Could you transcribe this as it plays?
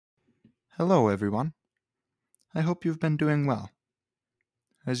Hello, everyone. I hope you've been doing well.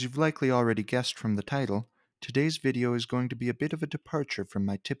 As you've likely already guessed from the title, today's video is going to be a bit of a departure from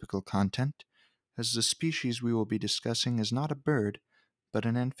my typical content, as the species we will be discussing is not a bird, but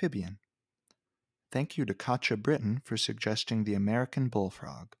an amphibian. Thank you to Katja Britton for suggesting the American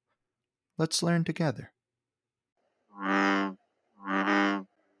bullfrog. Let's learn together.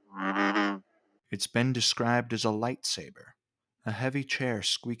 It's been described as a lightsaber, a heavy chair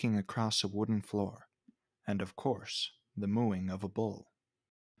squeaking across a wooden floor, and of course, the mooing of a bull.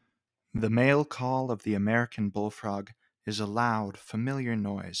 The male call of the American bullfrog is a loud, familiar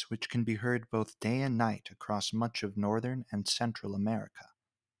noise which can be heard both day and night across much of northern and central America.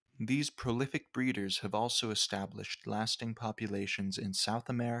 These prolific breeders have also established lasting populations in South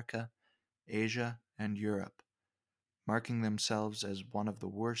America, Asia, and Europe, marking themselves as one of the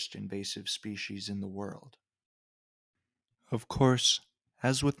worst invasive species in the world. Of course,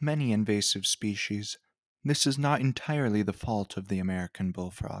 as with many invasive species, this is not entirely the fault of the American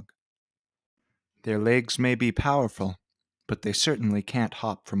bullfrog. Their legs may be powerful, but they certainly can't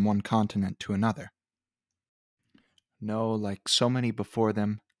hop from one continent to another. No, like so many before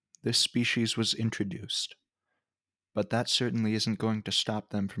them, this species was introduced. But that certainly isn't going to stop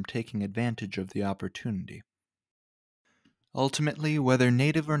them from taking advantage of the opportunity. Ultimately, whether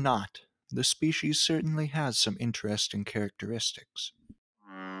native or not, the species certainly has some interesting characteristics.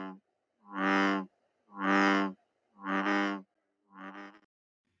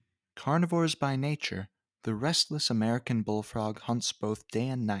 Carnivores by nature, the restless American bullfrog hunts both day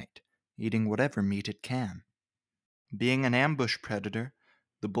and night, eating whatever meat it can. Being an ambush predator,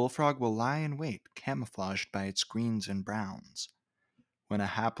 the bullfrog will lie in wait, camouflaged by its greens and browns. When a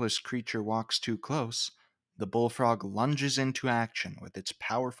hapless creature walks too close, the bullfrog lunges into action with its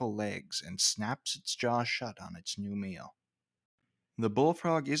powerful legs and snaps its jaws shut on its new meal. The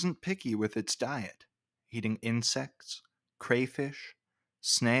bullfrog isn't picky with its diet, eating insects, crayfish,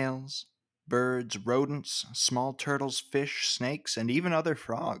 snails, birds, rodents, small turtles, fish, snakes, and even other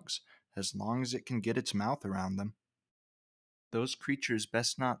frogs, as long as it can get its mouth around them. Those creatures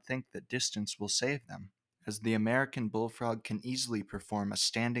best not think that distance will save them, as the American bullfrog can easily perform a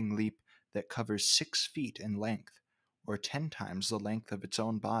standing leap that covers 6 feet in length, or 10 times the length of its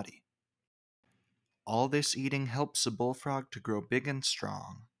own body. All this eating helps a bullfrog to grow big and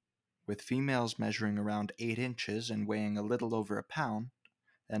strong, with females measuring around 8 inches and weighing a little over a pound,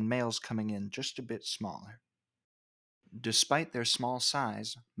 and males coming in just a bit smaller. Despite their small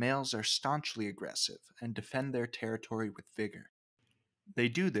size, males are staunchly aggressive and defend their territory with vigor. They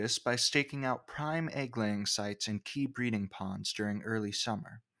do this by staking out prime egg-laying sites in key breeding ponds during early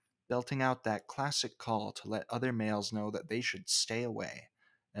summer, belting out that classic call to let other males know that they should stay away,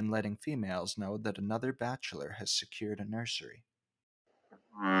 and letting females know that another bachelor has secured a nursery.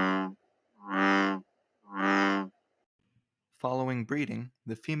 Following breeding,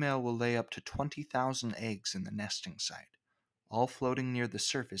 the female will lay up to 20,000 eggs in the nesting site, all floating near the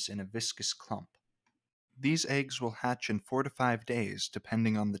surface in a viscous clump. These eggs will hatch in 4 to 5 days,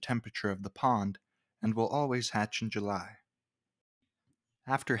 depending on the temperature of the pond, and will always hatch in July.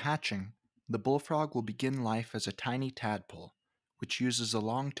 After hatching, the bullfrog will begin life as a tiny tadpole, which uses a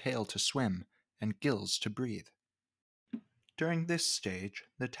long tail to swim and gills to breathe. During this stage,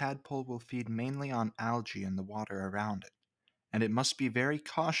 the tadpole will feed mainly on algae in the water around it, and it must be very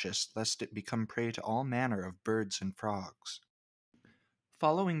cautious lest it become prey to all manner of birds and frogs.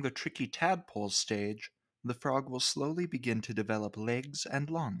 Following the tricky tadpole stage, the frog will slowly begin to develop legs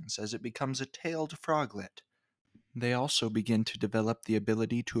and lungs as it becomes a tailed froglet. They also begin to develop the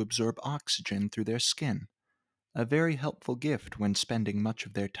ability to absorb oxygen through their skin, a very helpful gift when spending much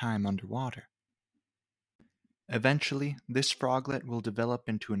of their time underwater. Eventually, this froglet will develop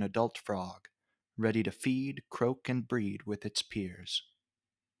into an adult frog, ready to feed, croak, and breed with its peers.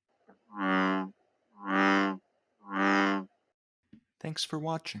 Thanks for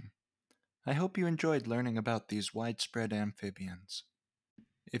watching. I hope you enjoyed learning about these widespread amphibians.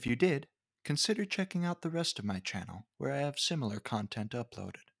 If you did, consider checking out the rest of my channel, where I have similar content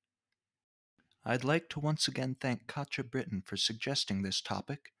uploaded. I'd like to once again thank Katja Britton for suggesting this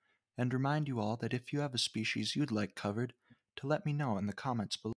topic, and remind you all that if you have a species you'd like covered, to let me know in the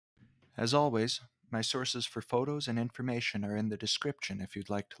comments below. As always, my sources for photos and information are in the description if you'd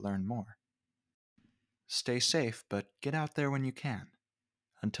like to learn more. Stay safe, but get out there when you can.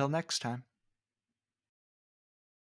 Until next time.